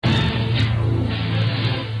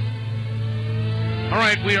All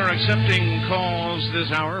right, we are accepting calls this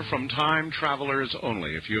hour from time travelers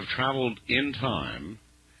only. If you have traveled in time,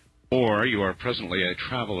 or you are presently a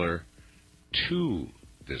traveler to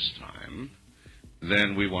this time,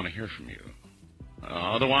 then we want to hear from you.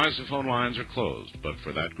 Otherwise, the phone lines are closed, but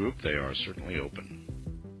for that group, they are certainly open.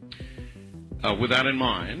 With that in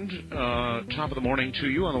mind, top of the morning to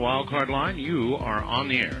you on the wild card line. You are on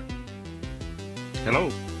the air. Hello.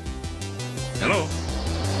 Hello.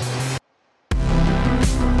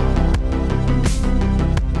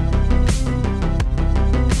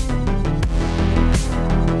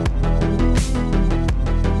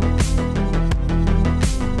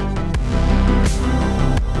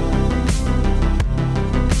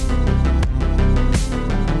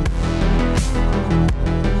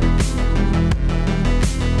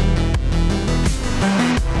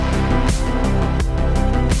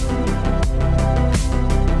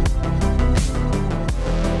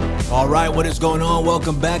 All right, what is going on?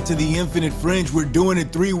 Welcome back to the Infinite Fringe. We're doing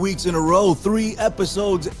it 3 weeks in a row, 3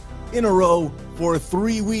 episodes in a row for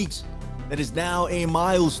 3 weeks. That is now a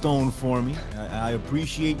milestone for me. I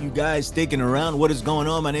appreciate you guys sticking around. What is going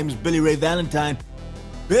on? My name is Billy Ray Valentine,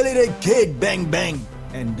 Billy the Kid, bang, bang.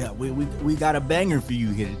 And we got a banger for you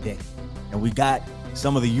here today. And we got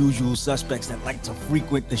some of the usual suspects that like to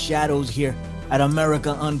frequent the shadows here at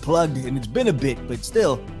America Unplugged. And it's been a bit, but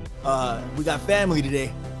still, we got family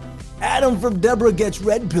today. Adam from Debra Gets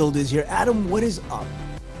Red Pilled is here. Adam, what is up?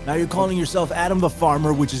 Now you're calling yourself Adam the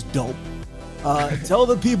Farmer, which is dope. Tell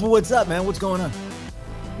the people what's up, man. What's going on?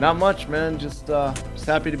 Not much, man. Just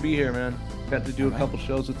happy to be here, man. Got to do a couple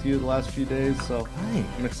shows with you the last few days, so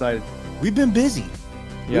I'm excited. We've been busy.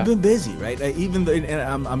 Yeah. We've been busy, right? Even though,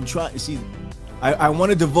 and I'm trying. See, I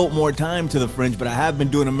want to devote more time to the Fringe, but I have been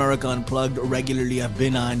doing America Unplugged regularly. I've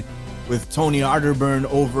been on with Tony Arterburn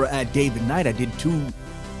over at David Knight. I did two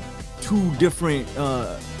different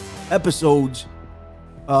episodes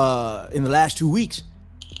in the last 2 weeks,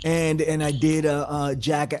 and I did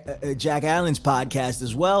Jack Allen's podcast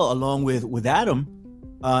as well, along with Adam,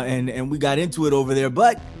 and we got into it over there.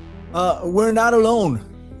 But we're not alone.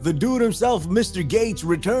 The dude himself, Mr. Gates,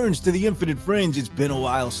 returns to the Infinite Fringe. It's been a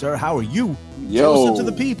while, sir. How are you? Yo, tell us up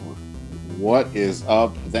to the people. What is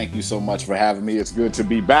up? Thank you so much for having me. It's good to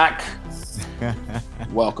be back.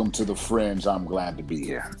 Welcome to the Fringe. I'm glad to be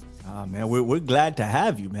here. Oh, man, we're glad to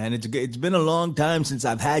have you, man. It's been a long time since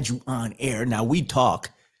I've had you on air. Now, we talk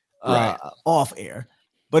off air,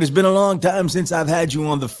 but it's been a long time since I've had you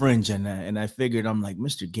on the Fringe, and I figured, I'm like,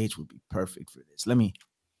 Mr. Gates would be perfect for this. Let me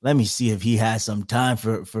see if he has some time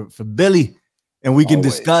for Billy, and we can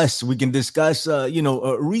discuss recent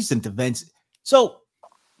events. So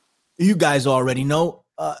you guys already know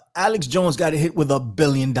Alex Jones got hit with $1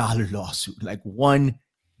 billion lawsuit, like 1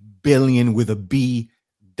 billion with a B.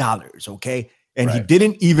 dollars, okay? And he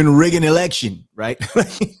didn't even rig an election, right?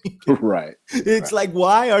 Right. It's like,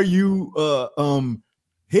 why are you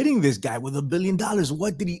hitting this guy with $1 billion?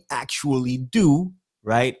 What did he actually do,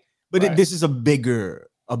 right? But this is a bigger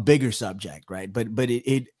subject, right? But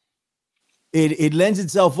it lends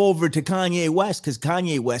itself over to Kanye West, because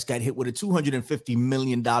Kanye West got hit with a $250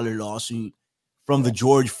 million lawsuit from the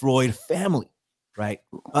George Floyd family, right?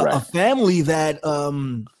 A family that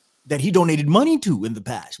he donated money to in the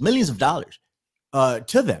past, millions of dollars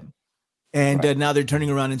to them. And now they're turning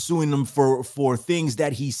around and suing them for things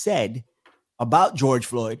that he said about George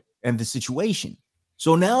Floyd and the situation.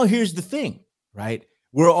 So now here's the thing, right?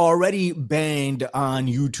 We're already banned on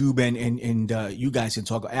YouTube, and you guys can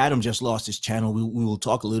talk. Adam just lost his channel. We will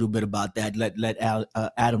talk a little bit about that. Let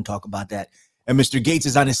Adam talk about that. And Mr. Gates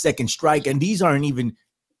is on his second strike, and these aren't even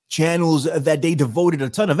channels that they devoted a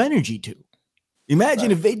ton of energy to.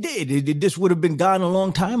 Imagine if they did, this would have been gone a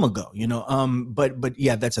long time ago, you know. But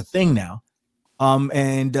yeah, that's a thing now.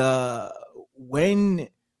 And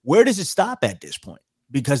where does it stop at this point?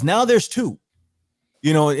 Because now there's two,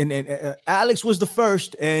 you know, and Alex was the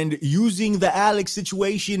first, and using the Alex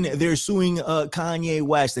situation, they're suing Kanye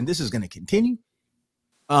West, and this is going to continue.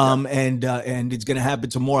 And it's going to happen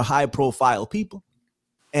to more high profile people.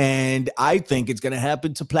 And I think it's going to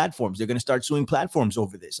happen to platforms. They're going to start suing platforms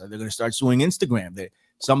over this. They're going to start suing Instagram.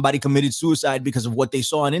 Somebody committed suicide because of what they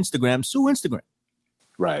saw on Instagram. Sue Instagram.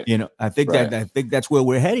 Right. You know, I think that's where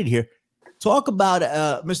we're headed here. Talk about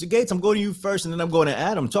Mr. Gates. I'm going to you first, and then I'm going to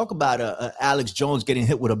Adam. Talk about Alex Jones getting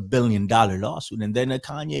hit with $1 billion lawsuit, and then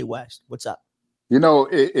Kanye West. What's up? You know,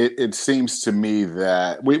 it seems to me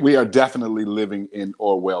that we are definitely living in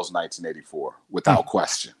Orwell's 1984, without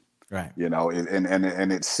question. Right. You know,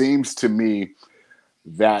 and it seems to me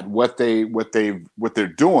that what they're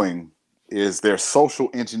doing is they're social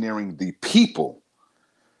engineering the people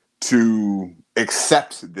to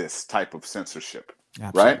accept this type of censorship.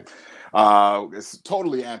 Absolutely. Right? It's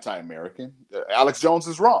totally anti-American. Alex Jones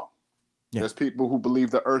is wrong. Yeah. There's people who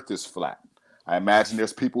believe the earth is flat. I imagine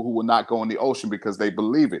there's people who will not go in the ocean because they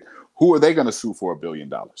believe it. Who are they going to sue for $1 billion?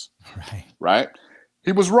 Right?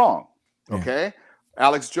 He was wrong. Okay.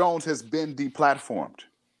 Alex Jones has been deplatformed.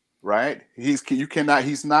 Right? He's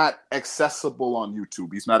not accessible on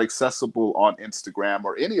YouTube. He's not accessible on Instagram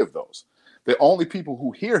or any of those. The only people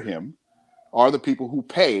who hear him are the people who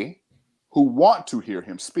pay, who want to hear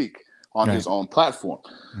him speak on his own platform.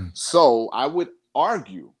 So I would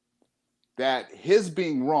argue that his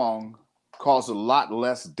being wrong caused a lot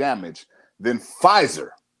less damage than Pfizer,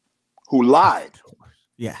 who lied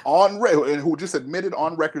and who just admitted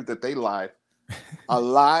on record that they lied, a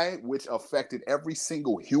lie which affected every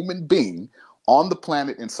single human being on the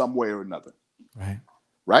planet in some way or another.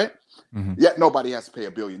 Right? Yet nobody has to pay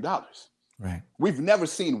 $1 billion. Right. We've never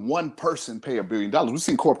seen one person pay $1 billion. We've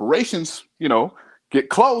seen corporations, get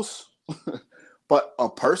close, but a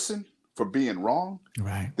person for being wrong.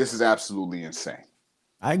 Right. This is absolutely insane.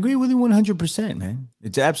 I agree with you 100%, man.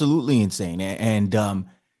 It's absolutely insane. And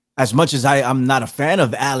as much as I'm not a fan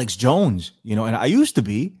of Alex Jones, and I used to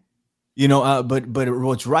be, but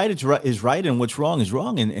what's right is right, and what's wrong is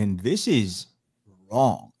wrong, and this is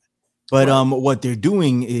wrong. But what they're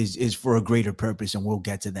doing is for a greater purpose, and we'll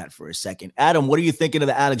get to that for a second. Adam, what are you thinking of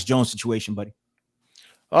the Alex Jones situation, buddy?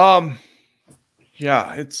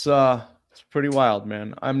 Yeah, it's pretty wild,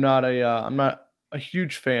 man. I'm not a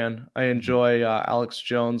huge fan. I enjoy Alex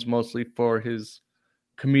Jones mostly for his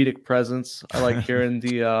comedic presence. I like hearing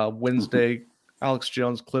the Wednesday Alex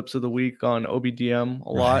Jones clips of the week on OBDM a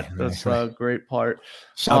lot. That's a great part.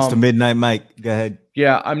 Shouts to Midnight Mike. Go ahead.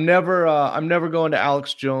 Yeah, I'm never going to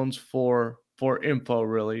Alex Jones for info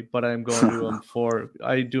really, but I'm going to him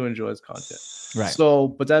I do enjoy his content. Right. So,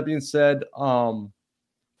 but that being said,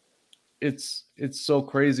 it's so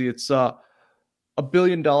crazy. It's $1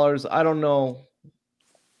 billion. I don't know.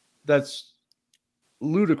 That's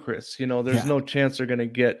ludicrous. There's no chance they're going to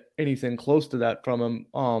get anything close to that from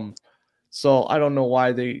him. So I don't know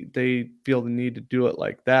why they feel the need to do it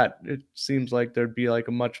like that. It seems like there'd be like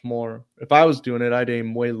a much more, if I was doing it, I'd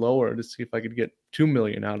aim way lower to see if I could get 2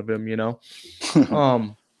 million out of him,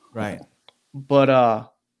 Right. But,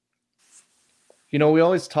 we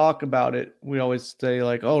always talk about it. We always say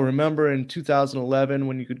like, oh, remember in 2011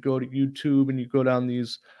 when you could go to YouTube and you go down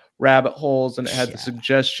these rabbit holes and it had the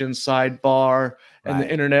suggestion sidebar and the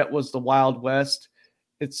internet was the Wild West.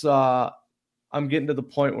 It's, I'm getting to the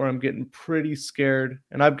point where I'm getting pretty scared,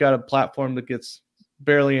 and I've got a platform that gets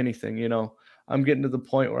barely anything, I'm getting to the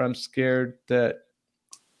point where I'm scared that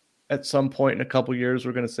at some point in a couple years,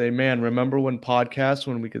 we're going to say, man, remember when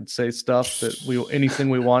we could say stuff that anything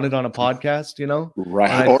we wanted on a podcast,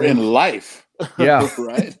 Right. Or in life. Yeah.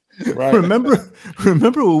 Right. Remember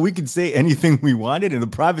when we could say anything we wanted in the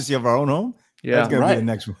privacy of our own home? Yeah. That's going to be the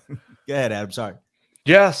next one. Go ahead, Adam. Sorry.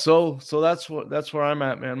 Yeah, so that's where I'm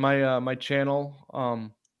at, man. My channel,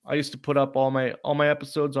 I used to put up all my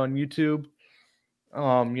episodes on YouTube.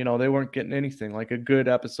 They weren't getting anything. Like a good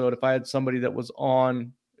episode, if I had somebody that was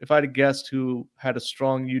on, if I had a guest who had a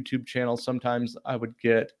strong YouTube channel, sometimes I would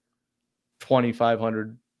get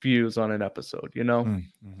 2,500 views on an episode,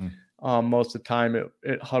 Most of the time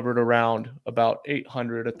it hovered around about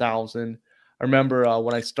 800, 1,000. I remember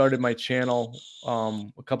when I started my channel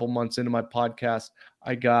a couple months into my podcast,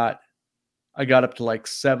 I got up to like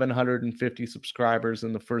 750 subscribers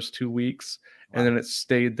in the first 2 weeks, and then it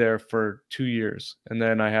stayed there for 2 years. And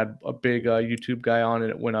then I had a big YouTube guy on, and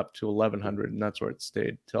it went up to 1,100, and that's where it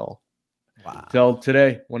stayed till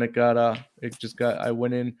today when it got I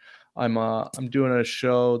went in. I'm doing a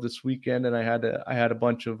show this weekend, and I had a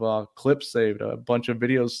bunch of clips saved, a bunch of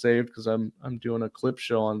videos saved because I'm doing a clip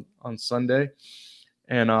show on Sunday,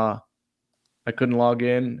 and I couldn't log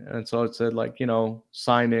in, and so it said like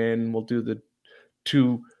sign in. We'll do the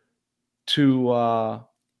two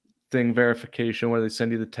thing verification where they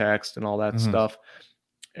send you the text and all that stuff,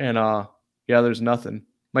 and there's nothing.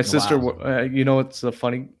 My sister, it's the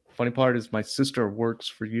funny part is my sister works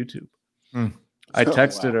for YouTube. I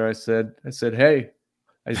texted her. I said, hey,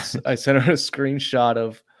 I sent her a screenshot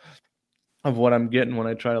of what I'm getting when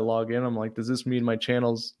I try to log in. I'm like, does this mean my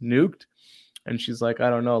channel's nuked? And she's like,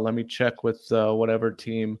 I don't know. Let me check with whatever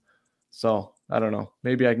team. So I don't know.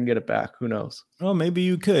 Maybe I can get it back. Who knows? Well, maybe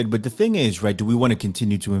you could. But the thing is, right, do we want to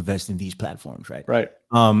continue to invest in these platforms, right? Right.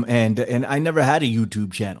 And I never had a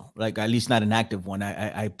YouTube channel, like at least not an active one.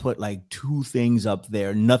 I put like 2 things up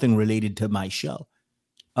there, nothing related to my show.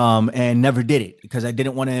 And never did it because I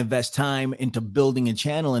didn't want to invest time into building a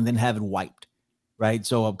channel and then have it wiped. right?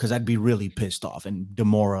 So because I'd be really pissed off and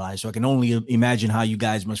demoralized. So I can only imagine how you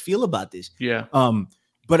guys must feel about this. Yeah.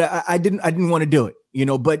 But I didn't want to do it,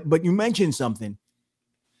 but you mentioned something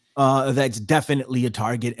that's definitely a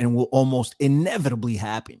target and will almost inevitably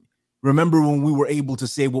happen. Remember when we were able to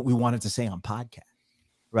say what we wanted to say on podcast,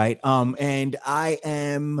 right? And I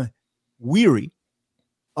am weary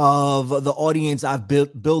of the audience I've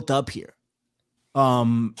built up here,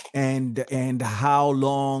 and how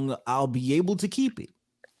long I'll be able to keep it,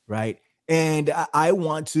 right? And I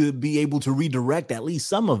want to be able to redirect at least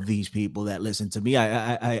some of these people that listen to me.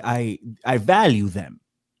 I value them,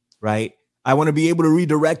 right? I want to be able to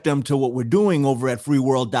redirect them to what we're doing over at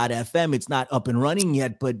freeworld.fm. It's not up and running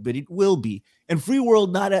yet, but it will be. And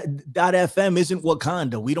freeworld.fm isn't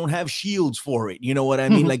Wakanda. We don't have shields for it. You know what I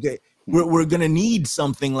mean? Like we're going to need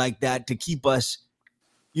something like that to keep us,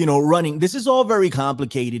 running. This is all very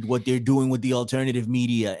complicated, what they're doing with the alternative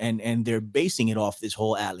media, and they're basing it off this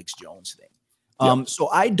whole Alex Jones thing. So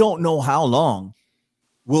I don't know how long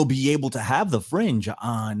we'll be able to have the Fringe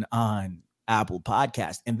on Apple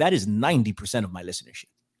Podcast, and that is 90% of my listenership.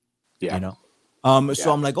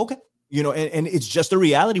 So I'm like, okay, and it's just a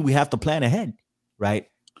reality. We have to plan ahead, right?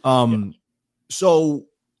 So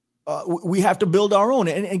we have to build our own.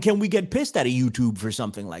 And can we get pissed at a YouTube for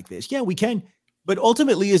something like this? Yeah, we can. But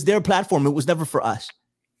ultimately, it's their platform. It was never for us,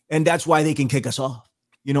 and that's why they can kick us off,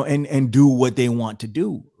 and do what they want to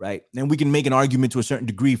do, right? And we can make an argument to a certain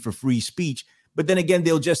degree for free speech, but then again,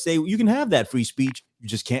 they'll just say you can have that free speech, you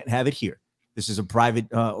just can't have it here. This is a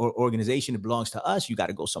private organization. It belongs to us. You got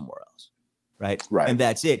to go somewhere else. Right. And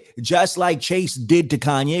that's it. Just like Chase did to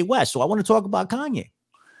Kanye West. So I want to talk about Kanye.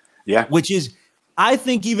 Yeah. Which is, I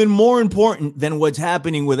think, even more important than what's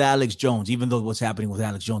happening with Alex Jones, even though what's happening with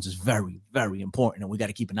Alex Jones is very, very important. And we got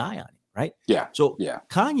to keep an eye on it. Right. Yeah. So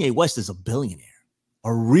Kanye West is a billionaire,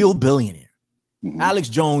 a real billionaire. Alex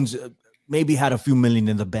Jones maybe had a few million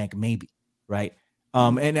in the bank, maybe. Right.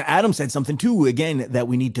 And Adam said something too, again, that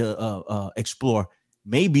we need to explore.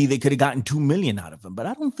 Maybe they could have gotten 2 million out of him, but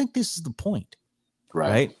I don't think this is the point.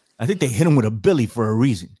 Right. I think they hit him with a Billy for a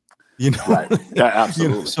reason, Right. Yeah,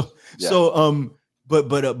 absolutely.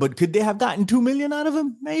 But could they have gotten 2 million out of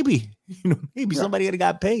him? Maybe, maybe somebody had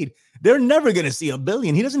got paid. They're never going to see $1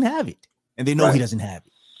 billion. He doesn't have it. And they know he doesn't have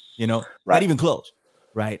it, not even close.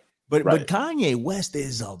 Right. But Kanye West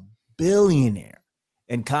is a billionaire.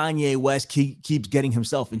 And Kanye West keeps getting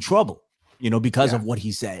himself in trouble, because of what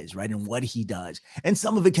he says, right, and what he does. And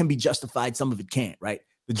some of it can be justified, some of it can't, right?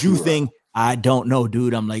 The Jew thing, I don't know,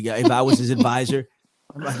 dude. I'm like, if I was his advisor,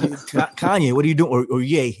 I'm like, Kanye, what are you doing? Or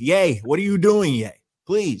Ye, what are you doing, Ye?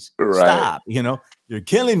 Please stop. You're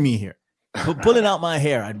killing me here. Pulling out my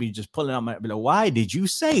hair. I'd be just pulling out my. Be like, why did you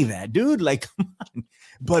say that, dude? Like, come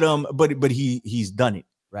on. But he's done it,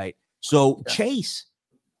 right? So Chase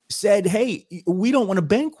said, hey, we don't want to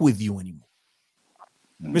bank with you anymore.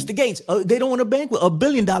 Mr. Gates, they don't want to bank with $1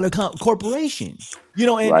 billion corporation.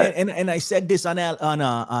 And I said this on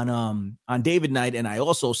David Knight, and I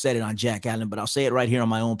also said it on Jack Allen, but I'll say it right here on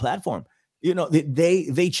my own platform.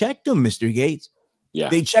 They checked him, Mr. Gates. Yeah.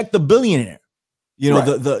 They checked the billionaire.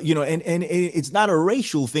 And it's not a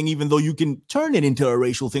racial thing, even though you can turn it into a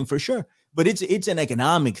racial thing for sure. But it's an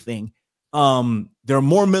economic thing. There are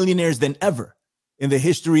more millionaires than ever in the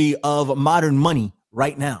history of modern money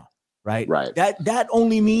right now, right? That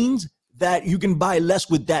only means that you can buy less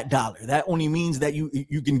with that dollar. That only means that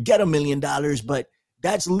you can get $1 million, but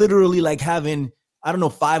that's literally like having, I don't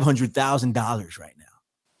know, $500,000 right now.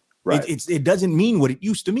 Right. It doesn't mean what it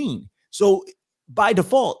used to mean. So by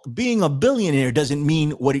default, being a billionaire doesn't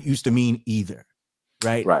mean what it used to mean either.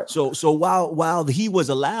 Right. So while he was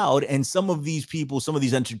allowed, and some of these people, some of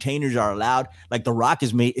these entertainers are allowed, like The Rock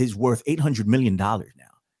is worth $800 million now.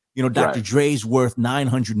 Dr. Dre's worth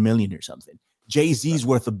 900 million or something. Jay-Z's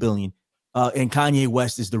worth $1 billion. And Kanye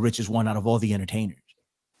West is the richest one out of all the entertainers.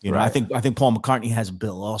 I think Paul McCartney has a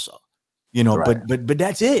bill also. But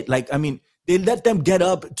that's it. Like, I mean, they let them get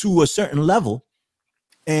up to a certain level.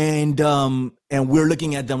 And we're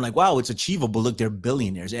looking at them like, wow, it's achievable. Look, they're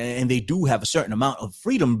billionaires, and they do have a certain amount of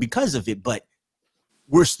freedom because of it. But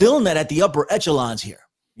we're still not at the upper echelons here,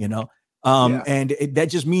 and that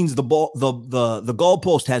just means the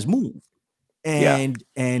goalpost has moved, and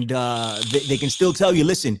they can still tell you,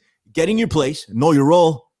 listen, get in your place, know your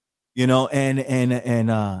role,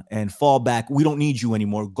 and fall back. We don't need you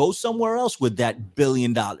anymore. Go somewhere else with that $1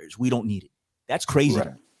 billion. We don't need it. That's crazy.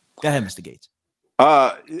 Go ahead, Mr. Gates.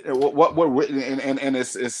 What we're and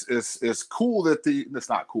it's cool that it's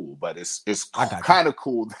not cool, but it's kind of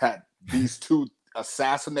cool that these two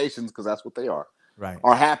assassinations, because that's what they are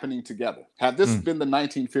happening together. Had this been the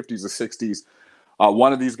 1950s or 60s,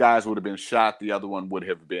 One of these guys would have been shot. The other one would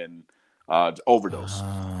have been overdosed,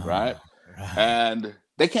 right? And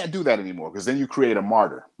they can't do that anymore because then you create a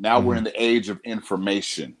martyr. Now we're in the age of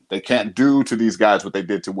information. They can't do to these guys what they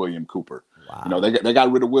did to William Cooper. Wow. You know, they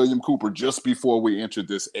got rid of William Cooper just before we entered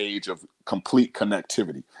this age of complete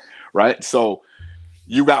connectivity, right? So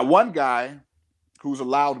you got one guy who's a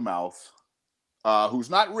loudmouth, who's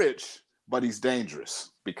not rich, but he's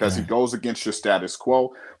dangerous because he goes against your status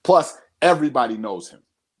quo. Plus, everybody knows him.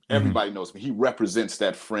 Everybody knows him. He represents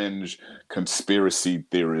that fringe conspiracy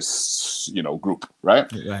theorists, you know, group,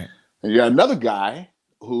 right? Right. And you got another guy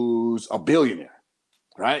who's a billionaire,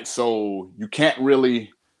 right? So you can't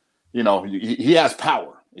really, you know, he has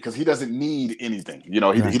power because he doesn't need anything. You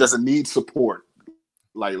know, he doesn't need support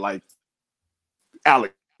like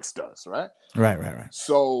Alex does, right? Right.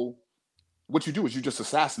 So what you do is you just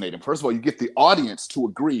assassinate him. First of all, you get the audience to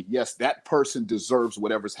agree, yes, that person deserves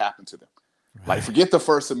whatever's happened to them. Right. Like, forget the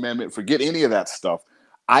First Amendment, forget any of that stuff.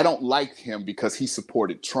 I don't like him because he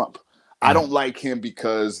supported Trump. I don't like him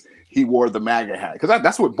because he wore the MAGA hat. Because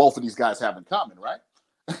that's what both of these guys have in common, right?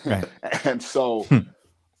 And so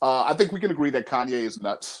I think we can agree that Kanye is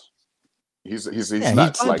nuts. He's nuts. He's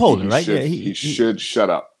bipolar, like, right? He should shut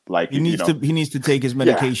up. Like, he needs to take his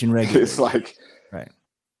medication regularly. It's like,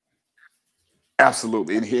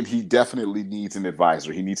 absolutely. And he definitely needs an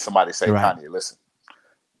advisor. He needs somebody to say, Kanye, listen,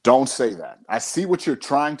 don't say that. I see what you're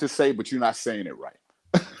trying to say, but you're not saying it right.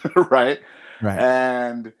 Right.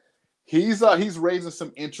 And he's raising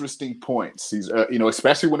some interesting points. He's you know,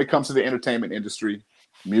 especially when it comes to the entertainment industry,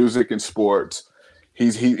 music and sports.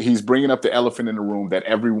 He's bringing up the elephant in the room that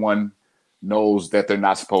everyone knows that they're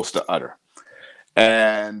not supposed to utter.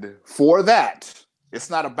 And for that, it's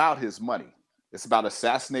not about his money. It's about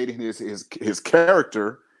assassinating his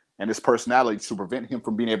character and his personality to prevent him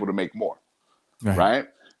from being able to make more. Right.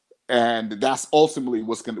 And that's ultimately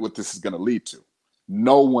what this is going to lead to.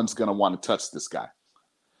 No one's going to want to touch this guy.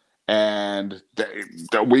 And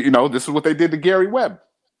this is what they did to Gary Webb,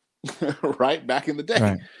 right? Back in the day.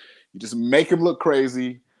 Right. You just make him look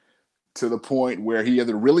crazy to the point where he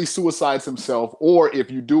either really suicides himself, or if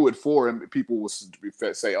you do it for him, people will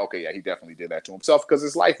say, okay, yeah, he definitely did that to himself because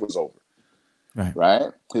his life was over. Right?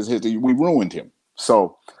 We ruined him.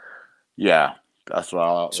 So, yeah, that's what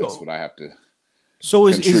I have to. So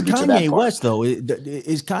is Kanye West, though?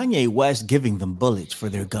 Is Kanye West giving them bullets for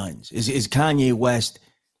their guns? Is Kanye West?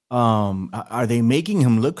 Are they making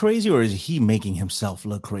him look crazy, or is he making himself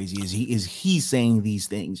look crazy? Is he saying these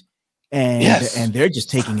things, and they're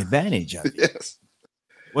just taking advantage of it? Yes.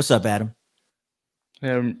 What's up, Adam?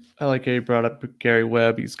 I like how you brought up Gary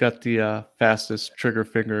Webb. He's got the fastest trigger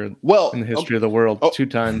finger in the history of the world, 2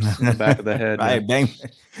 times in the back of the head. Right, bang.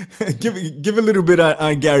 give a little bit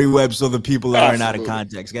on Gary Webb so the people aren't out of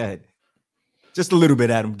context. Go ahead. Just a little bit,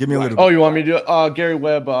 Adam. Give me a little bit. Oh, you want me to do Gary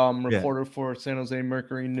Webb, reporter for San Jose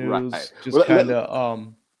Mercury News. Just kind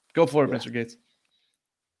of go for it, Mr. Gates.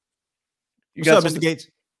 What's up, Mr. Gates?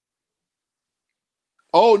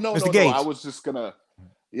 Oh, no, Mr. Gates. I was just gonna.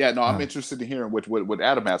 Yeah, no, I'm interested in hearing what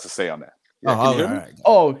Adam has to say on that. Yeah, all right.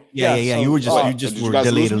 Oh, yeah. So, you were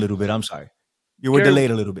delayed a little bit. I'm sorry. You were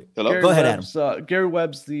delayed a little bit. Hello? Go ahead, Adam. Gary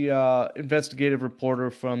Webb's the investigative reporter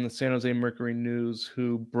from the San Jose Mercury News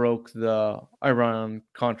who broke the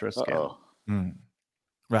Iran-Contra scandal.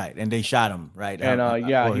 Right, and they shot him, right? And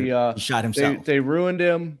he shot himself. They ruined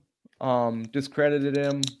him, discredited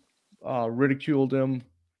him, ridiculed him,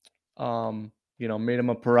 made him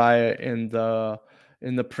a pariah in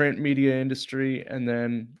the print media industry, and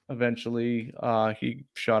then eventually he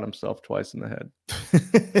shot himself twice in the head.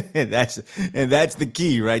 That's the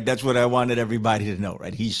key, right? That's what I wanted everybody to know,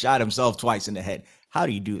 right? He shot himself twice in the head. How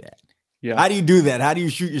do you do that? Yeah. How do you do that? How do you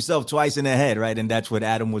shoot yourself twice in the head, right? And that's what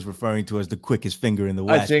Adam was referring to as the quickest finger in the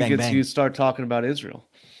West. I think you start talking about Israel.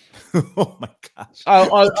 Oh my gosh!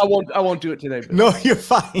 I won't do it today. But no, you're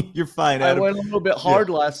fine. You're fine. Adam. I went a little bit hard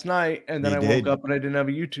last night, and then I woke up and I didn't have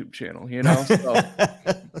a YouTube channel. You know.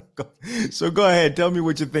 So go ahead. Tell me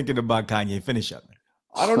what you're thinking about Kanye. Finish up.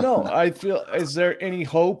 I don't know. I feel. Is there any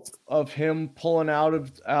hope of him pulling out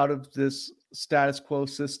of this status quo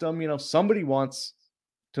system? You know, somebody wants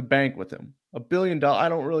to bank with him. $1 billion. I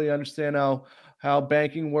don't really understand how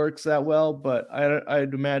banking works that well, but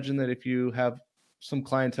I'd imagine that if you have some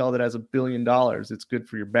clientele that has $1 billion, it's good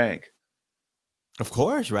for your bank. Of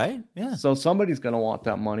course, right? Yeah. So somebody's gonna want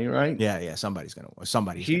that money, right? Yeah. Somebody's gonna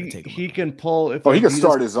take him. He can pull. If he can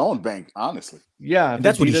start his own bank, honestly. Yeah,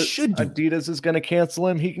 that's what he should do. Adidas is gonna cancel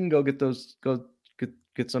him. He can go get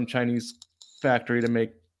some Chinese factory to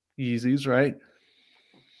make Yeezys, right?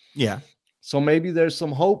 Yeah. So maybe there's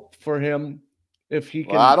some hope for him if he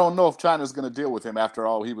can. Well, I don't know if China's going to deal with him after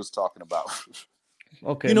all he was talking about.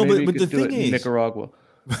 Okay, maybe but the thing is, Nicaragua.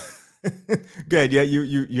 Good. Yeah,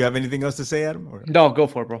 you have anything else to say, Adam? Or? No, go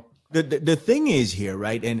for it, bro. The thing is here,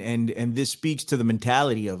 right? And this speaks to the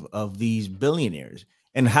mentality of these billionaires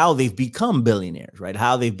and how they've become billionaires, right?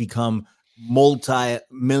 How they've become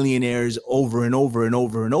multi-millionaires over and over and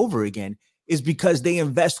over and over again is because they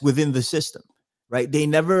invest within the system, right? They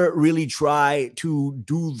never really try to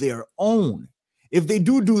do their own. If they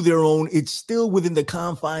do their own, it's still within the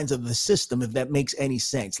confines of the system, if that makes any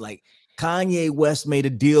sense. Like Kanye West made a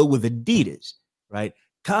deal with Adidas, right?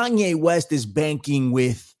 Kanye West is banking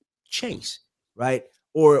with Chase, right?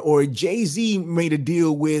 Or Jay-Z made a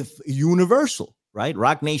deal with Universal, right?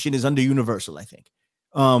 Rock Nation is under Universal, I think.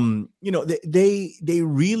 They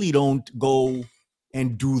really don't go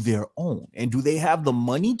and do their own. And do they have the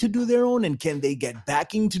money to do their own? And can they get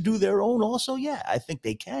backing to do their own also? Yeah, I think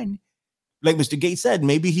they can. Like Mr. Gates said,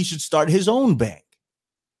 maybe he should start his own bank.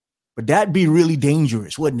 But that'd be really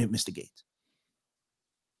dangerous, wouldn't it, Mr. Gates?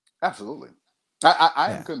 Absolutely.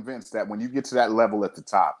 I am convinced that when you get to that level at the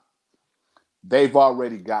top, they've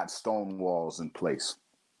already got stone walls in place,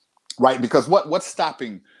 right? Because what's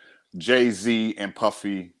stopping Jay-Z and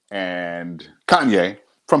Puffy and Kanye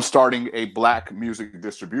from starting a black music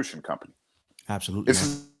distribution company? Absolutely.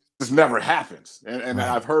 This never happens. And right.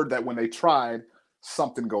 I've heard that when they tried,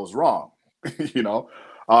 something goes wrong,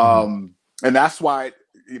 and that's why,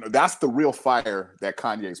 that's the real fire that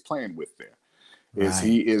Kanye is playing with there. Is right.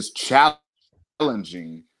 He is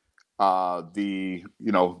challenging the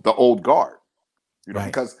old guard, right.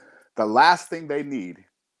 Because the last thing they need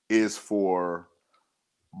is for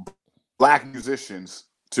black musicians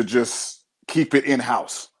to just keep it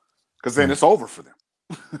in-house, because then it's over for them.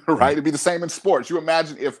 Right? It'd be the same in sports. You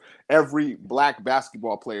imagine if every black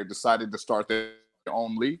basketball player decided to start their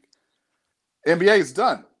own league. NBA is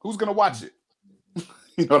done. Who's going to watch it?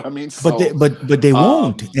 You know what I mean? So, but they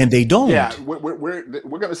won't, and they don't. Yeah, we're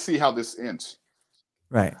going to see how this ends.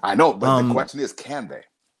 Right. I know, but the question is, can they?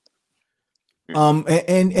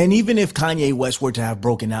 And even if Kanye West were to have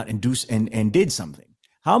broken out and did something,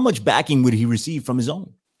 how much backing would he receive from his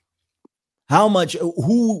own? How much?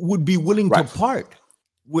 Who would be willing to part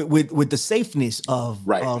with the safeness of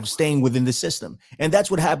staying within the system? And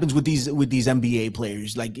that's what happens with these NBA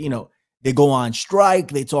players. Like, they go on strike,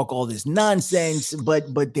 they talk all this nonsense,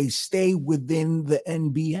 but they stay within the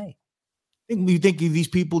NBA. You think these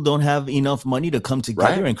people don't have enough money to come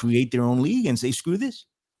together and create their own league and say, screw this?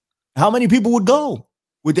 How many people would go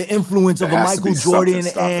with the influence of a Michael Jordan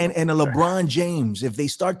and a LeBron James if they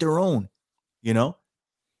start their own?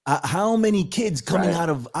 How many kids coming out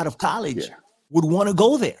of college would want to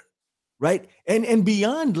go there? Right. And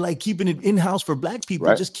beyond like keeping it in-house for black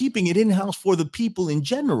people, just keeping it in-house for the people in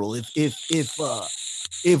general. If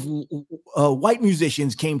white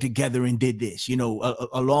musicians came together and did this,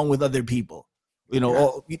 along with other people,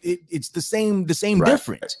 it's the same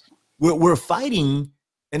difference. We're fighting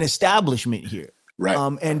an establishment here. Right.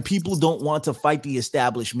 And people don't want to fight the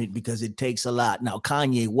establishment because it takes a lot. Now,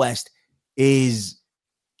 Kanye West is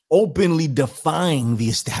openly defying the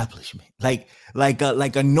establishment, like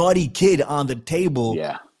a naughty kid on the table,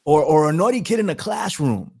 or a naughty kid in a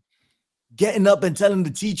classroom, getting up and telling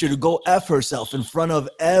the teacher to go F herself in front of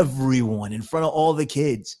everyone, in front of all the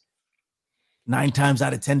kids. 9 times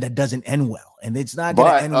out of 10, that doesn't end well, and it's not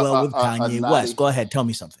going to end well with Kanye West. Go ahead, tell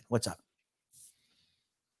me something. What's up?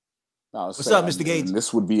 What's up, Mr. Gates?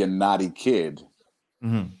 This would be a naughty kid.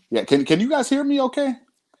 Mm-hmm. Yeah, can you guys hear me? Okay.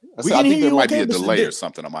 I think there might be a delay or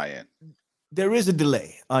something on my end. There is a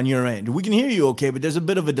delay on your end. We can hear you okay, but there's a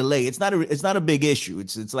bit of a delay. It's not a big issue.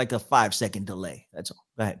 It's like a 5-second delay. That's all.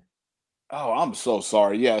 Go ahead. Oh, I'm so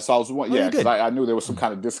sorry. Yes, I was because I knew there was some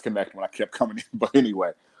kind of disconnect when I kept coming in. But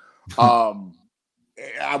anyway,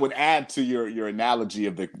 I would add to your analogy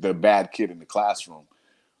of the bad kid in the classroom.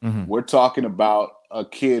 Mm-hmm. We're talking about a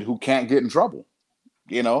kid who can't get in trouble.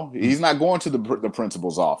 He's not going to the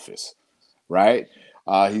principal's office, right?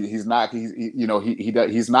 He's not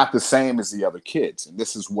the same as the other kids, and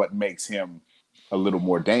this is what makes him a little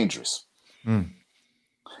more dangerous.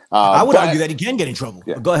 I would argue that he can get in trouble.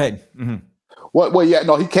 Yeah. Go ahead. Mm-hmm. Well, yeah,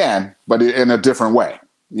 no, he can, but in a different way.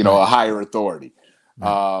 A higher authority.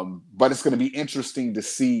 But it's going to be interesting to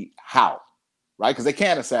see how, right? Because they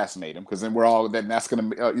can't assassinate him, because then they're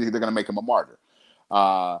going to make him a martyr.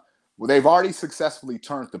 Well, they've already successfully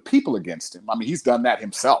turned the people against him. I mean, he's done that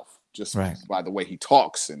himself. Just by the way he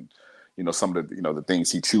talks and, some of the, the things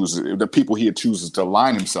he chooses, the people he chooses to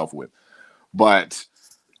align himself with. But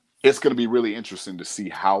it's going to be really interesting to see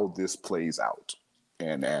how this plays out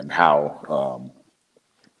and how,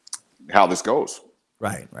 how this goes.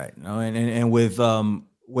 Right. No, and with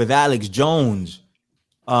Alex Jones,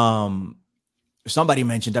 somebody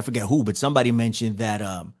mentioned, I forget who, but somebody mentioned that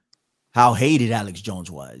how hated Alex Jones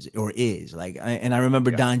was or is. Like, and I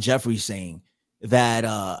remember Don Jeffrey saying that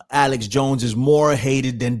Alex Jones is more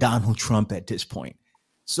hated than Donald Trump at this point.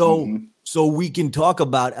 So so we can talk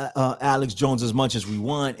about Alex Jones as much as we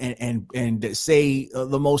want and say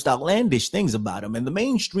the most outlandish things about him. And the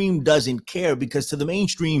mainstream doesn't care, because to the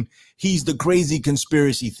mainstream, he's the crazy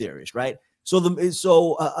conspiracy theorist, right?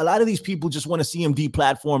 So a lot of these people just want to see him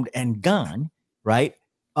deplatformed and gone, right?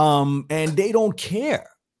 And they don't care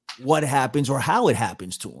what happens or how it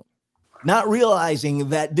happens to him, not realizing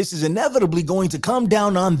that this is inevitably going to come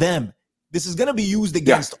down on them. This is going to be used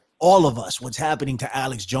against all of us, what's happening to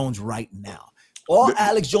Alex Jones right now. All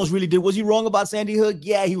Alex Jones really did, was he wrong about Sandy Hook?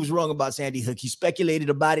 Yeah, he was wrong about Sandy Hook. He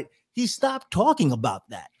speculated about it. He stopped talking about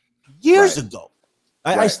that years ago.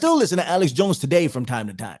 I still listen to Alex Jones today from time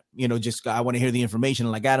to time. Just I want to hear the information.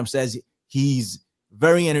 And like Adam says, he's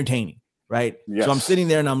very entertaining, right? Yes. So I'm sitting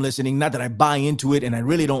there and I'm listening. Not that I buy into it and I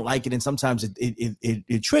really don't like it. And sometimes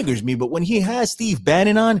it triggers me. But when he has Steve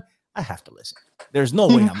Bannon on, I have to listen. There's no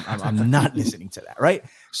way I'm not listening to that, right?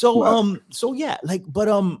 So so he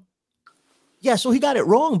got it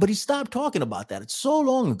wrong, but he stopped talking about that. It's so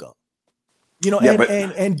long ago.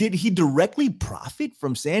 And did he directly profit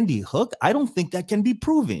from Sandy Hook? I don't think that can be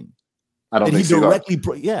proven. I don't think he directly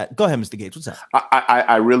go ahead, Mr. Gates. What's that?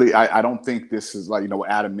 I don't think this is like, what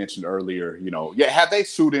Adam mentioned earlier, had they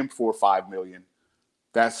sued him for $5 million,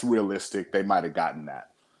 that's realistic. They might have gotten that.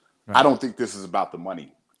 Right. I don't think this is about the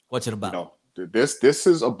money. What's it about? This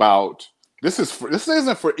isn't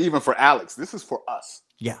for Alex. This is for us.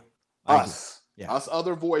 Yeah. Us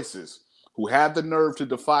other voices who had the nerve to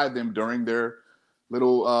defy them during their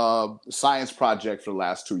little science project for the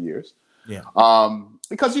last 2 years. Yeah.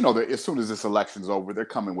 Because as soon as this election's over, they're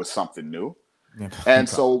coming with something new. Yeah. And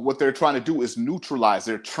so what they're trying to do is neutralize.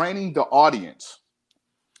 They're training the audience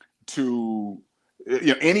to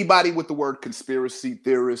anybody with the word conspiracy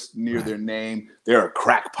theorist near their name, they're a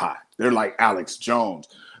crackpot. They're like Alex Jones.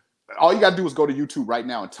 All you got to do is go to YouTube right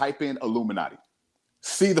now and type in Illuminati.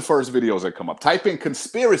 See the first videos that come up. Type in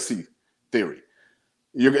conspiracy theory.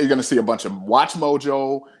 You're going to see a bunch of Watch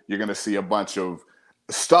Mojo. You're going to see a bunch of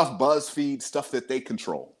stuff, BuzzFeed, stuff that they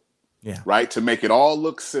control. Yeah. Right? To make it all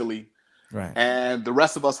look silly. Right. And the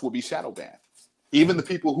rest of us will be shadow banned. Even the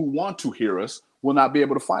people who want to hear us will not be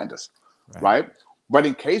able to find us. Right? But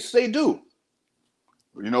in case they do,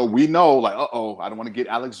 we know, like, I don't want to get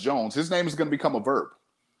Alex Jones. His name is going to become a verb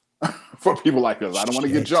for people like us. I don't want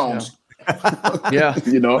to get Jones. Yeah.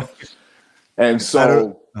 And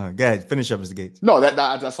so, go ahead, finish up, Mr. Gates. No,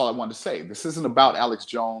 that's all I wanted to say. This isn't about Alex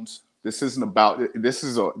Jones. This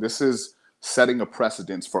is setting a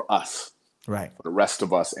precedence for us, right? For the rest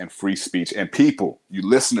of us, and free speech and people. You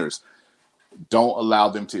listeners, don't allow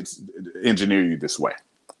them to engineer you this way.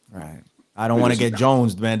 Right. I don't want to get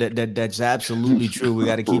Jones, man. That's absolutely true. We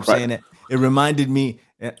got to keep saying it. It reminded me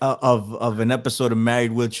of an episode of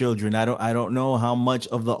Married with Children. I don't know how much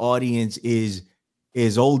of the audience is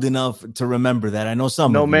old enough to remember that. I know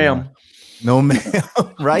some. No, ma'am. No, ma'am.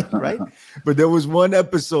 Right. But there was one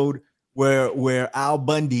episode where Al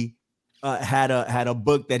Bundy had a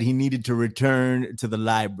book that he needed to return to the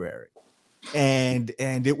library, and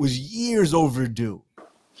it was years overdue.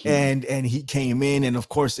 And he came in, and of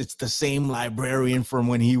course it's the same librarian from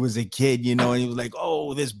when he was a kid, and he was like,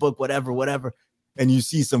 "Oh, this book, whatever." And you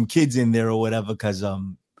see some kids in there or whatever, because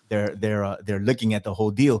they're looking at the whole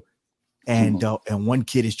deal, and one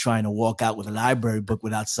kid is trying to walk out with a library book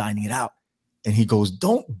without signing it out, and he goes,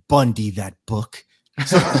 "Don't Bundy that book."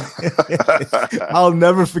 So, I'll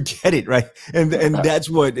never forget it, right? And that's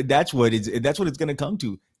what it's gonna come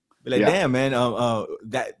to. Be like, damn, man,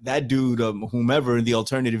 that dude, whomever in the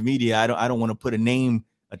alternative media, I don't want to put a name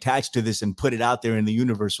attached to this and put it out there in the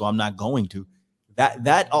universe, so I'm not going to.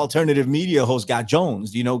 That alternative media host got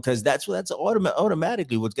Jones, because that's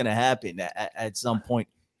automatically what's going to happen at some point,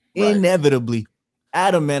 inevitably.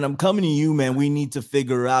 Adam, man, I'm coming to you, man. We need to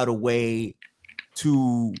figure out a way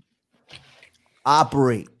to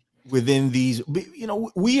operate within these.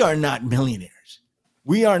 We are not millionaires.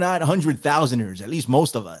 We are not 100,000ers, at least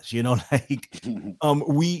most of us, we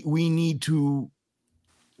need to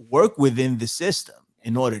work within the system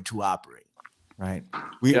in order to operate, right?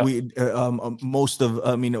 Most of,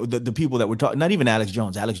 the people that we're talking, not even Alex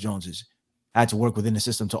Jones had to work within the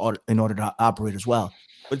system in order to operate as well.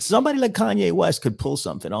 But somebody like Kanye West could pull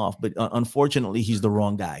something off, but unfortunately he's the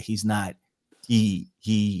wrong guy. He's not, he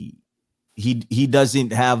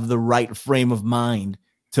doesn't have the right frame of mind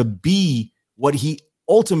to be what he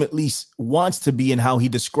ultimately wants to be and how he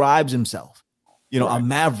describes himself. You know, Right. a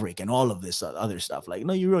maverick and all of this other stuff. Like,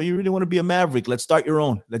 no, you really want to be a maverick? Let's start your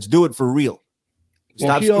own. Let's do it for real.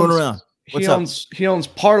 Stop screwing around. What's up? He owns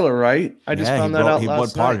Parler, right? I just found that out he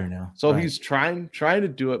last bought Parler night. now. So Right. he's trying to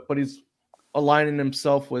do it, but he's aligning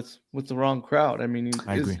himself with the wrong crowd. I mean,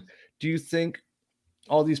 I agree. Do you think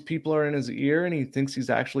all these people are in his ear and he thinks he's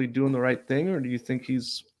actually doing the right thing, or do you think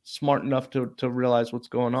he's smart enough to realize what's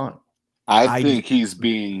going on? I think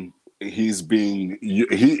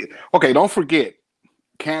okay, don't forget,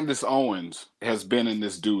 Candace Owens has been in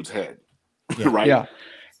this dude's head. Yeah. Right? Yeah.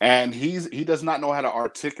 And he does not know how to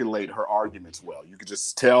articulate her arguments well. You could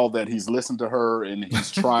just tell that he's listened to her and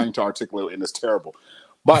he's trying to articulate it, and it's terrible.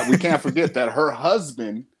 But we can't forget that her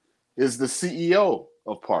husband is the CEO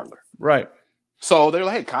of Parler. Right. So they're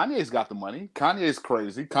like, hey, Kanye's got the money. Kanye's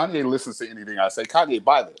crazy. Kanye listens to anything I say. Kanye,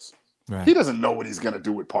 buy this. Right. He doesn't know what he's going to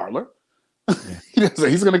do with Parler. Yeah.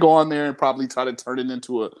 He's going to go on there and probably try to turn it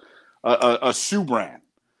into a shoe brand.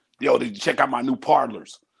 Yo, did you check out my new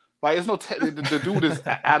Parlors? Like, it's the dude is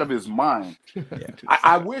out of his mind. Yeah.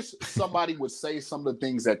 I wish somebody would say some of the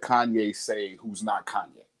things that Kanye say who's not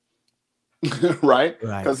Kanye. Right?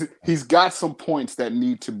 Because he's got some points that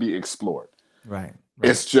need to be explored. Right.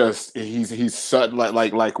 It's just he's such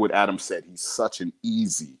like what Adam said. He's such an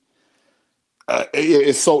easy.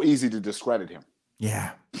 It's so easy to discredit him.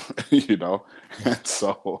 Yeah. You know, and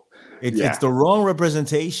so it's the wrong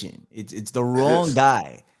representation. It's the wrong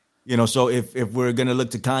guy. You know, so if we're gonna look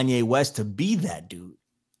to Kanye West to be that dude,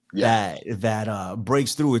 that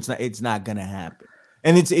breaks through, it's not gonna happen.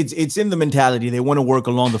 And it's in the mentality. They want to work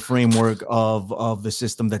along the framework of the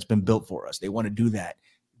system that's been built for us. They want to do that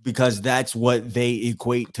because that's what they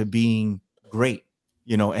equate to being great,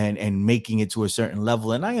 you know, and making it to a certain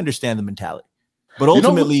level. And I understand the mentality, but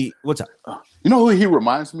ultimately, what's up? You know who he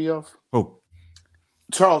reminds me of? Who?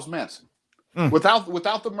 Charles Manson.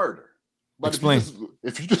 Without the murder. But Explain.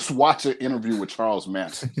 if you just watch an interview with Charles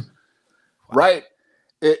Manson, right?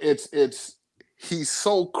 It's he's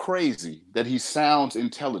so crazy that he sounds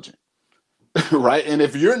intelligent, right? And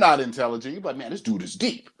if you're not intelligent, you're like, man, this dude is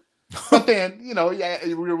deep. But then, you know,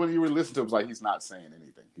 when you were listening to him, it's like he's not saying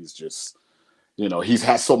anything. He's just, you know, he's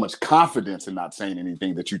has so much confidence in not saying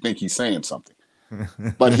anything that you think he's saying something.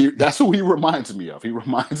 But that's who he reminds me of. He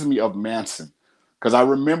reminds me of Manson. Because I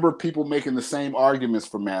remember people making the same arguments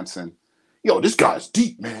for Manson. Yo, this guy's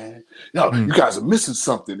deep, man. No, you guys are missing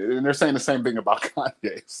something. And they're saying the same thing about Kanye.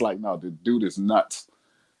 It's like, no, the dude is nuts.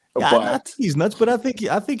 Yeah, I think he's nuts, but I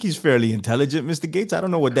think he's fairly intelligent, Mr. Gates. I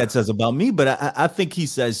don't know what that says about me, but I think he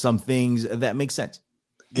says some things that make sense.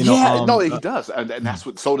 You know, he does. And that's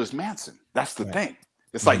what, so does Manson. That's the thing.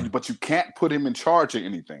 It's like, but you can't put him in charge of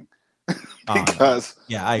anything. Because,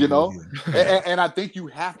 you know, and I think you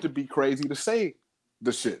have to be crazy to say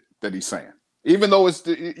the shit that he's saying. Even though it's,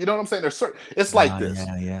 you know what I'm saying? There's certain, it's like this.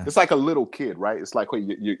 Yeah. It's like a little kid, right? It's like, wait,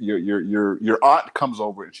 your aunt comes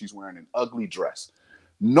over and she's wearing an ugly dress.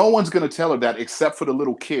 No one's going to tell her that except for the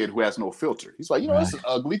little kid who has no filter. He's like, you know, it's an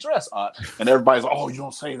ugly dress, aunt. And everybody's like, oh, you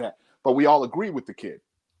don't say that. But we all agree with the kid.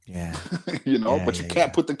 Yeah. You know, but you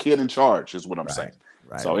can't put the kid in charge is what I'm saying.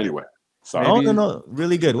 Right. So anyway. Sorry. Oh, no.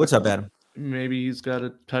 Really good. What's up, Adam? Maybe he's got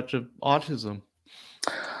a touch of autism.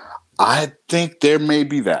 I think there may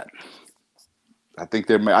be that. I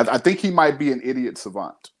think he might be an idiot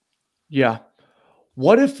savant. Yeah.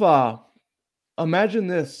 What if imagine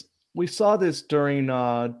this. We saw this during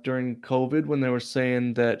COVID when they were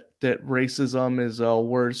saying that racism is a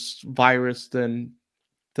worse virus than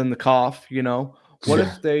the cough, you know. What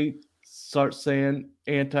if they start saying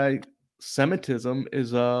anti-Semitism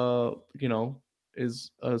is a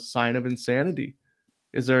sign of insanity?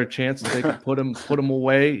 Is there a chance that they could put him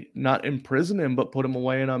away, not imprison him, but put him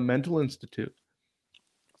away in a mental institute?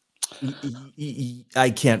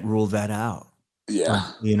 I can't rule that out.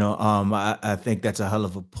 Yeah. You know, I think that's a hell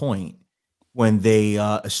of a point when they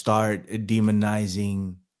start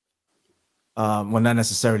demonizing. Well, not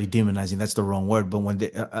necessarily demonizing. That's the wrong word. But when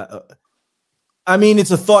they, I mean,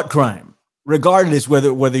 it's a thought crime, regardless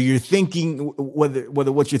whether you're thinking whether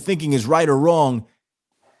what you're thinking is right or wrong.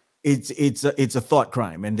 It's a thought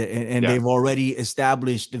crime, and they've already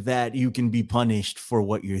established that you can be punished for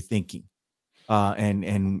what you're thinking,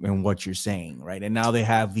 and what you're saying, right? And now they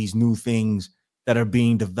have these new things that are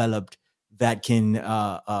being developed that can,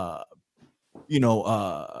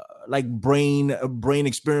 like brain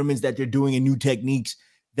experiments that they're doing and new techniques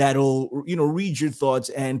that'll, read your thoughts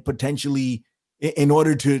and potentially, in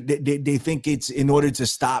order to, they think it's in order to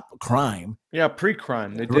stop crime. Yeah,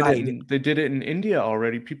 pre-crime. They did they did it in India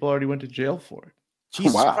already. People already went to jail for it.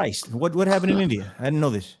 Jesus Christ! What happened in India? I didn't know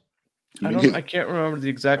this. I can't remember the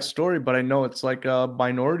exact story, but I know it's like a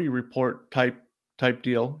Minority Report type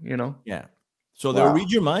deal, you know? Yeah. So they'll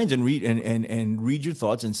read your minds and read your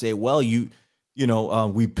thoughts and say, well,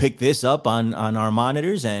 we picked this up on our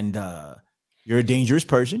monitors, and you're a dangerous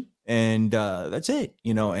person, and that's it,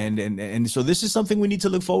 and so this is something we need to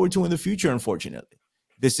look forward to in the future. Unfortunately,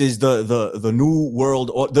 this is the new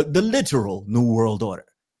world, or the literal new world order.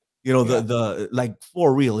 The like,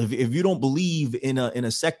 for real. If you don't believe in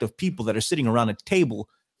a sect of people that are sitting around a table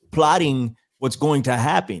plotting what's going to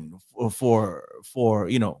happen for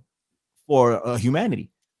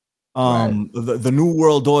humanity, the new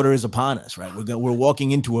world order is upon us, right? We're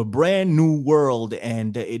walking into a brand new world,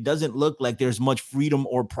 and it doesn't look like there's much freedom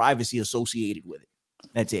or privacy associated with it.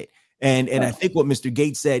 That's it. And I think what Mr.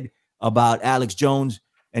 Gates said about Alex Jones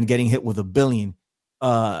and getting hit with $1 billion,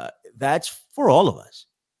 that's for all of us.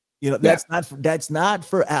 That's not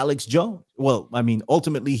for Alex Jones. Well, I mean,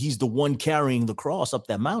 ultimately, he's the one carrying the cross up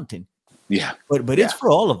that mountain. Yeah. But it's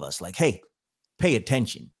for all of us. Like, hey, pay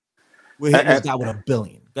attention. We're hitting this guy with $1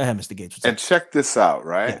 billion. Go ahead, Mr. Gates. And check this out,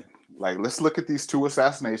 right? Yeah. Like, let's look at these two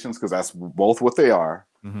assassinations, because that's both what they are.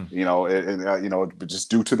 Mm-hmm.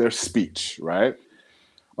 Just due to their speech, right?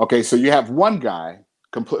 Okay, so you have one guy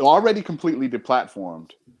already completely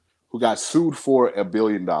deplatformed, who got sued for $1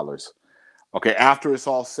 billion. Okay, after it's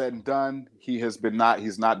all said and done, he's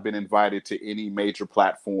not been invited to any major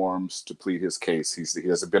platforms to plead his case. He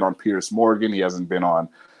hasn't been on Piers Morgan. He hasn't been on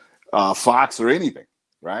Fox or anything,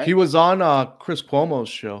 right? He was on Chris Cuomo's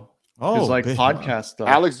show. His podcast stuff.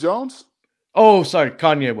 Alex Jones? Oh, sorry,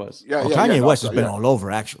 Kanye West. Kanye West has been all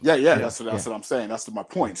over, actually. Yeah. That's what I'm saying. That's my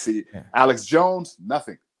point. See, Alex Jones,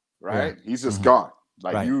 nothing, right? Yeah. He's just gone.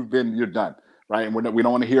 Like, you're done, right? And we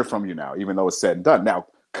don't want to hear from you now, even though it's said and done. Now,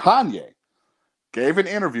 Kanye gave an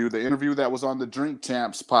interview, the interview that was on the Drink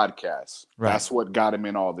Champs podcast. Right. That's what got him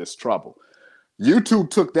in all this trouble. YouTube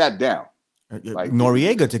took that down. Like,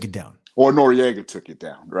 Noriega took it down. Or Noriega took it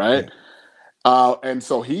down, right? Yeah. And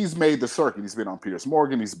so he's made the circuit. He's been on Piers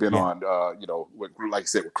Morgan. He's been on, like I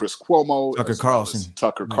said, with Chris Cuomo.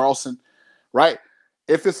 Tucker Carlson, right?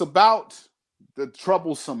 If it's about the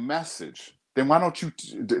troublesome message, then why don't you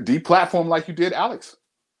deplatform like you did Alex?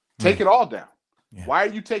 Take it all down. Yeah. Why are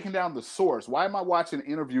you taking down the source? Why am I watching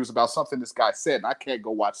interviews about something this guy said and I can't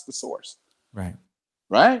go watch the source? Right.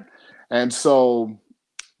 And so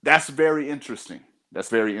that's very interesting.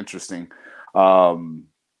 The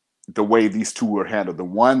way these two were handled. The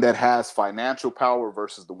one that has financial power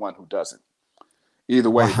versus the one who doesn't. Either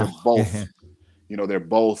way, they're both, they're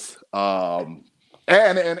both, and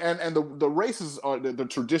the races are, the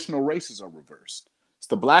traditional races are reversed. It's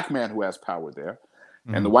the black man who has power there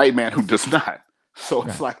and the white man who does not. So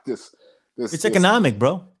it's like this. It's economic,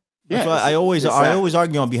 bro. That's why I always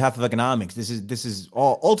argue on behalf of economics. This is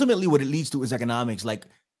all ultimately what it leads to is economics. Like,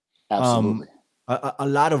 absolutely, a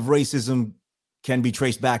lot of racism can be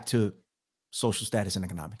traced back to social status and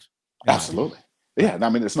economics. Absolutely, yeah. I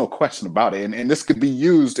mean, there's no question about it, and this could be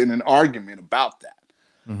used in an argument about that.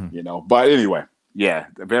 But anyway,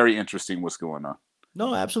 very interesting what's going on.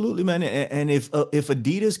 No, absolutely, man. And if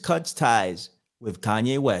Adidas cuts ties with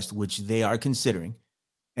Kanye West, which they are considering,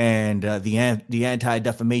 and the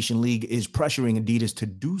Anti-Defamation League is pressuring Adidas to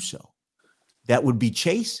do so, that would be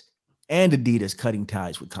Chase and Adidas cutting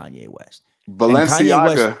ties with Kanye West.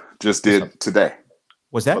 Balenciaga just did today.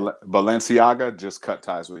 What's that? Balenciaga just cut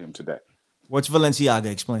ties with him today. What's Balenciaga?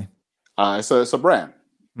 Explain. It's a brand.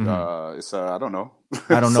 It's I don't know.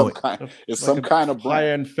 I don't know. It's some kind of brand.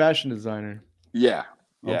 High-end fashion designer. Yeah.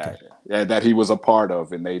 That he was a part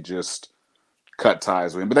of, and they just cut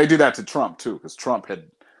ties with him. But they do that to Trump too, because Trump had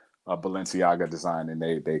a Balenciaga design, and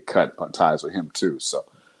they cut ties with him too. So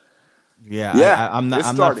I'm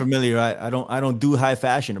not familiar. I don't do high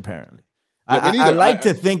fashion apparently. I like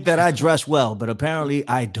to think that I dress well, but apparently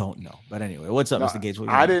I don't know. But anyway, what's up, Mr. Gates?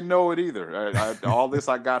 I didn't know it either. All this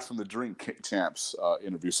I got from the Drink Champs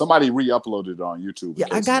interview. Somebody re-uploaded it on YouTube. Yeah,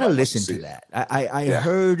 I gotta listen to that. I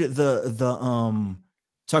heard the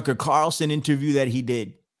Tucker Carlson interview that he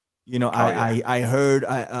did. I heard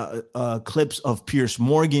clips of Piers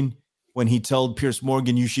Morgan when he told Piers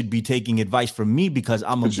Morgan, "You should be taking advice from me because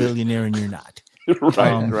I'm a billionaire and you're not."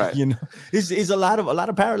 Right. It's a lot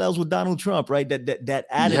of parallels with Donald Trump, right? That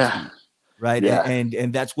attitude, right? Yeah.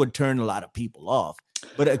 And that's what turned a lot of people off.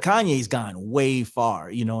 But Kanye's gone way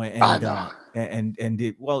far, so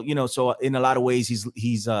in a lot of ways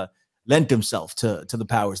he's lent himself to the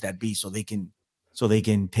powers that be, so they can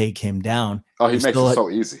take him down. Oh, he makes it so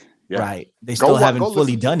easy. Yeah. Right. They still haven't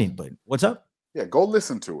fully done it, but what's up? Yeah, go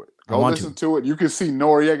listen to it. Go listen to it. You can see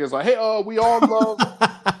Noriega's like, hey, we all love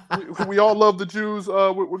we all love the Jews.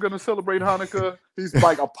 We're going to celebrate Hanukkah. He's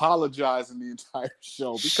like apologizing the entire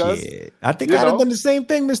show because I think I'd have done the same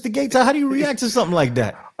thing, Mr. Gates. How do you react to something like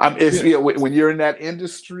that? When you're in that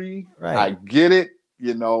industry, right. I get it.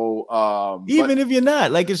 Even if you're not,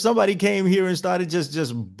 like if somebody came here and started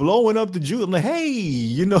just blowing up the Jews, I'm like,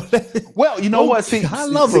 hey, well, you know what? See, I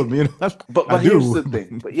love them, But here's the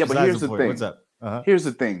thing. But here's the thing. What's up? Here's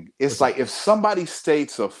the thing. It's like if somebody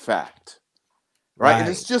states a fact, right? And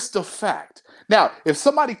it's just a fact. Now, if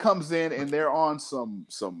somebody comes in and they're on some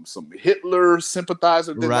Hitler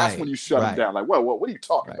sympathizer, then that's when you shut them down. Like, well, what are you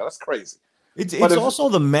talking about? That's crazy. It's also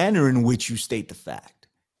the manner in which you state the fact.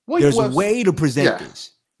 There's a way to present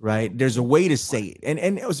this, right? There's a way to say it.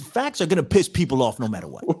 And facts are going to piss people off no matter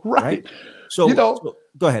what. Right. So, so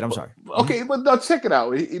go ahead. I'm sorry. Okay, but no, check it out.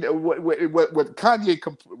 What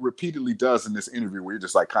Kanye repeatedly does in this interview, where you're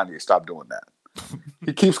just like, Kanye, stop doing that.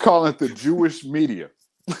 He keeps calling it the Jewish media.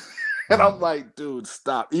 And I'm like, dude,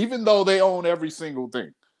 stop. Even though they own every single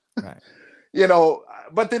thing. Right.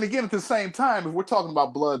 But then again, at the same time, if we're talking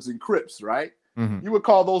about Bloods and Crips, right? Mm-hmm. You would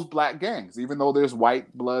call those black gangs, even though there's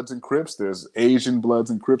white Bloods and Crips, there's Asian Bloods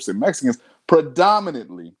and Crips and Mexicans.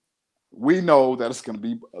 Predominantly, we know that it's going to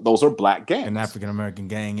be, those are black gangs. An African-American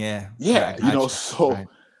gang, yeah. Yeah, to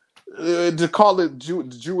call it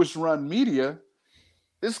Jewish run media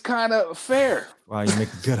is kind of fair. Wow, you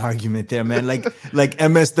make a good argument there, man. Like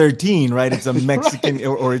MS-13, right? It's a Mexican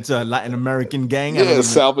or it's a Latin American gang. Yeah,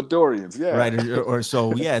 Salvadorians, yeah. Right, or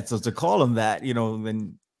so, yeah. So to call them that,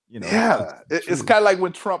 then... it's kind of like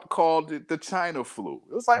when Trump called it the China flu.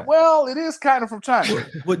 It was like, well, it is kind of from China.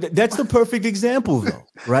 Well, that's the perfect example, though,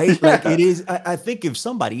 right? Like it is. I think if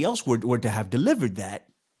somebody else were to have delivered that,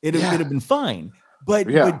 it'd have been fine.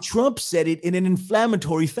 But Trump said it in an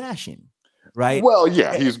inflammatory fashion, right? Well,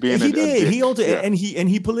 yeah, he's being. He did. He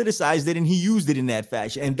politicized it, and he used it in that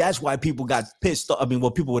fashion, and that's why people got pissed off. I mean,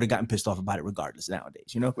 people would have gotten pissed off about it regardless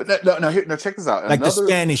nowadays, But no, check this out. Like the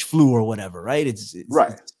Spanish flu or whatever, right? It's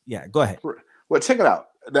right. Go ahead. Well, check it out.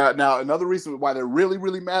 Now, another reason why they're really,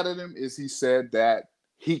 really mad at him is he said that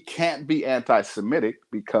he can't be anti-Semitic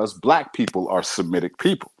because black people are Semitic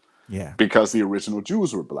people. Yeah. Because the original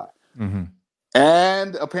Jews were black. Mm-hmm.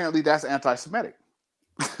 And apparently that's anti-Semitic.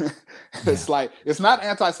 It's like, it's not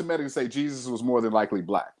anti-Semitic to say Jesus was more than likely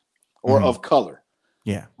black or of color.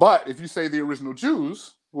 Yeah. But if you say the original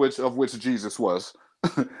Jews, of which Jesus was,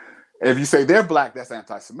 if you say they're black, that's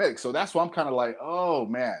anti-Semitic. So that's why I'm kind of like, oh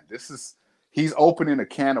man, he's opening a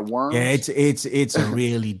can of worms. Yeah, it's a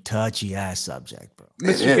really touchy ass subject, bro.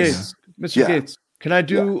 Mr. Gates, can I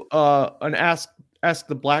do an ask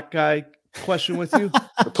the black guy question with you?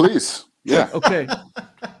 Please. Yeah. Okay.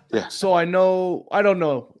 Yeah. So I don't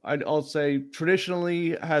know. I'll say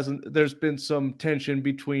traditionally there's been some tension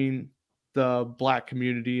between the black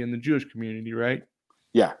community and the Jewish community, right?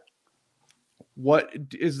 Yeah. What's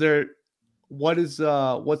the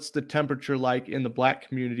temperature like in the black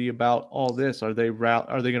community about all this? Are they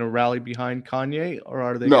going to rally behind Kanye, or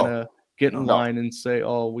are they going to get in line and say,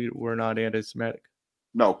 "Oh, we're not anti-Semitic"?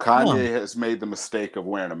 No, Kanye has made the mistake of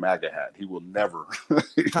wearing a MAGA hat. He will never.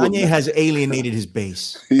 Kanye has alienated his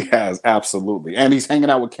base. He has, absolutely, and he's hanging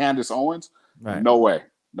out with Candace Owens. Right. No way.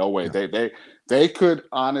 They could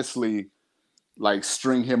honestly like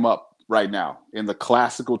string him up right now in the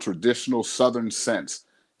classical, traditional Southern sense,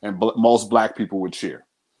 and most black people would cheer.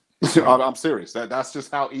 I'm serious. That's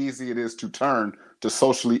just how easy it is to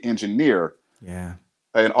socially engineer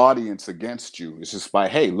an audience against you. It's just by,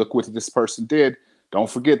 hey, look what this person did. Don't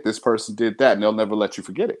forget this person did that, and they'll never let you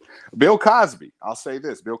forget it. Bill Cosby, I'll say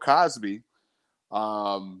this. Bill Cosby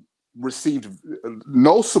received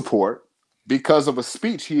no support because of a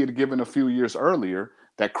speech he had given a few years earlier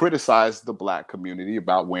that criticized the black community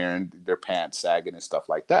about wearing their pants sagging and stuff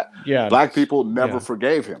like that. Yeah, black people never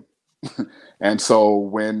forgave him. And so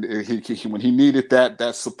when he needed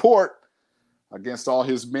that support against all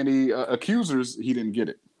his many accusers, he didn't get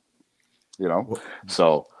it.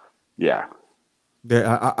 So yeah.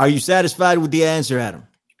 Are you satisfied with the answer, Adam?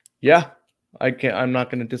 Yeah, I'm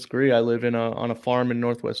not going to disagree. I live on a farm in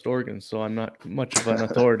Northwest Oregon, so I'm not much of an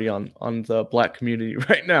authority on the black community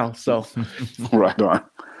right now. So, right on.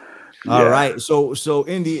 All right. So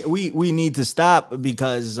Indy, we need to stop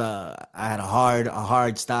because I had a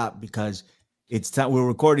hard stop because it's time. We're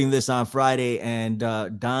recording this on Friday, and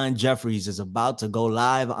Don Jeffries is about to go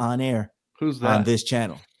live on air. Who's that? On this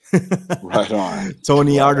channel. Right on.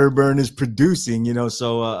 Tony Arterburn is producing,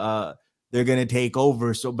 so they're gonna take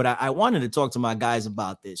over. So, but I wanted to talk to my guys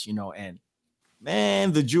about this, and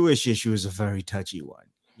man, the Jewish issue is a very touchy one,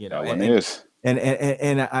 It is.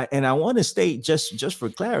 And I want to state just for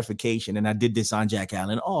clarification, and I did this on Jack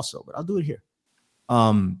Allen also, but I'll do it here.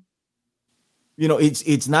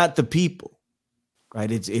 It's not the people,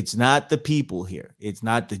 right? It's not the people here. It's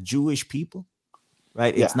not the Jewish people,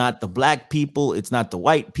 right? Yeah. It's not the black people. It's not the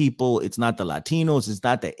white people. It's not the Latinos. It's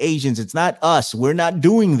not the Asians. It's not us. We're not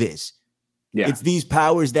doing this. Yeah. It's these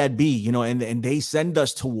powers that be, and they send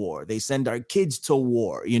us to war. They send our kids to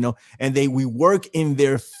war, and we work in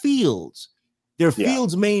their fields. Their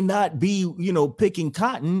fields may not be, picking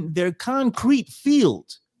cotton. They're concrete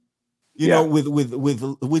fields,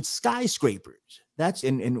 with skyscrapers.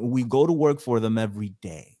 And we go to work for them every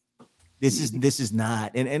day. This is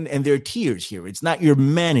not, and there are tiers here. It's not your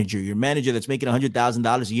manager that's making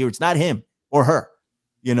 $100,000 a year. It's not him or her,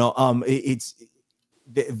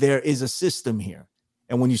 there is a system here.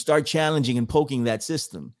 And when you start challenging and poking that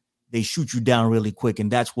system, they shoot you down really quick.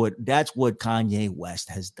 And that's what Kanye West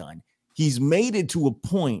has done. He's made it to a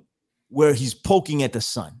point where he's poking at the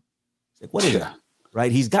sun. It's like, what is that?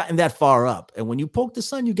 Right? He's gotten that far up. And when you poke the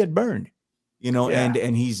sun, you get burned,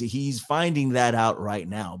 and he's finding that out right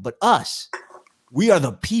now. But us, we are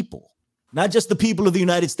the people, not just the people of the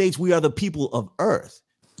United States. We are the people of Earth.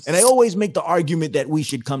 And I always make the argument that we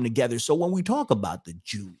should come together. So when we talk about the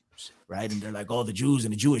Jews, right, and they're like, oh, the Jews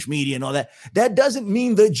and the Jewish media and all that, that doesn't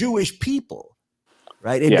mean the Jewish people,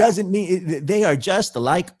 right? It doesn't mean they are just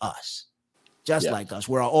like us, like us.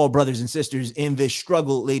 We're all brothers and sisters in this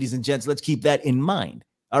struggle, ladies and gents. Let's keep that in mind.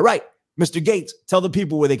 All right, Mr. Gates, tell the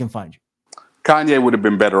people where they can find you. Kanye would have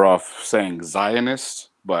been better off saying Zionist,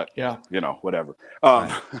 but whatever.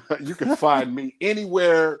 You can find me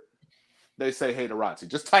anywhere they say haterazzi.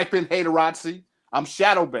 Just type in haterazzi. I'm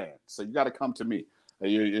shadow banned, so you got to come to me.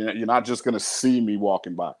 You're not just going to see me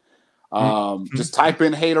walking by. Just type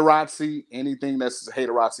in haterazzi. Anything that's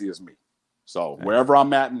haterazzi is me. So wherever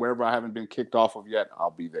I'm at and wherever I haven't been kicked off of yet,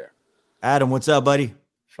 I'll be there. Adam, what's up, buddy?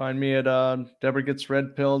 Find me at Debra Gets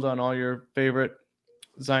Red Pilled on all your favorite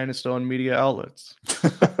Zionist-owned media outlets.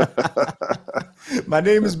 My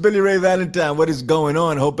name is Billy Ray Valentine. What is going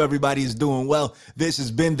on? Hope everybody is doing well. This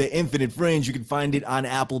has been The Infinite Fringe. You can find it on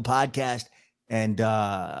Apple Podcast and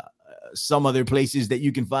some other places that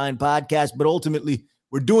you can find podcasts. But ultimately,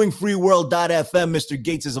 we're doing freeworld.fm. Mr.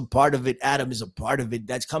 Gates is a part of it. Adam is a part of it.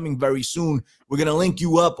 That's coming very soon. We're going to link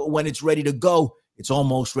you up when it's ready to go. It's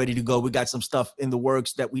almost ready to go. We got some stuff in the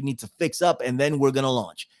works that we need to fix up, and then we're going to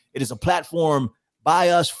launch. It is a platform by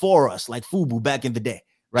us, for us, like FUBU back in the day.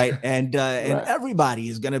 Right. And everybody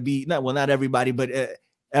is going to be not everybody, but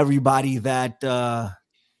everybody that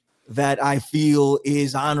I feel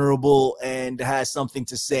is honorable and has something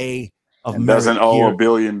to say and doesn't owe $1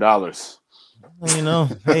 billion.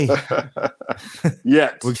 Hey,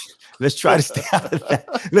 let's try to stay out of that.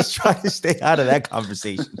 Let's try to stay out of that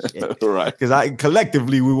conversation. Right. Because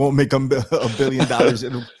collectively we won't make $1 billion.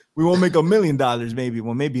 We won't make $1 million, maybe.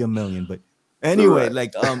 Well, maybe $1 million, but. Anyway,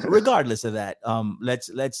 regardless of that,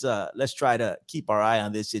 let's try to keep our eye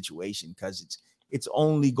on this situation because it's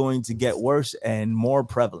only going to get worse and more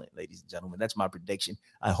prevalent, ladies and gentlemen. That's my prediction.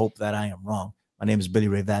 I hope that I am wrong. My name is Billy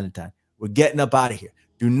Ray Valentine. We're getting up out of here.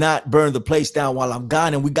 Do not burn the place down while I'm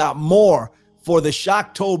gone. And we got more for the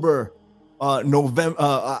Shocktober,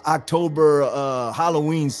 October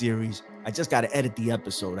Halloween series. I just got to edit the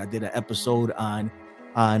episode. I did an episode on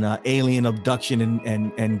alien abduction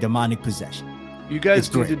and demonic possession. You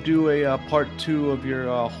guys need to do a part 2 of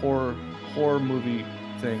your horror movie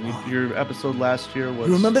thing. Your episode last year was.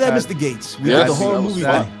 You remember that, Mr. Gates? We did the horror movie.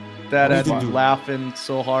 That had me laughing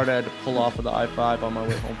so hard I had to pull off of the I-5 on my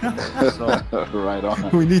way home from work. So. Right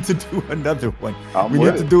on. We need to do another one. We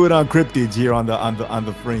need to do it on Cryptids here on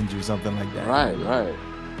the Fringe or something like that. Right.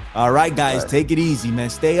 All right, guys, take it easy, man.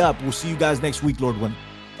 Stay up. We'll see you guys next week, Lord willing.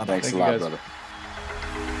 Thanks a lot, brother.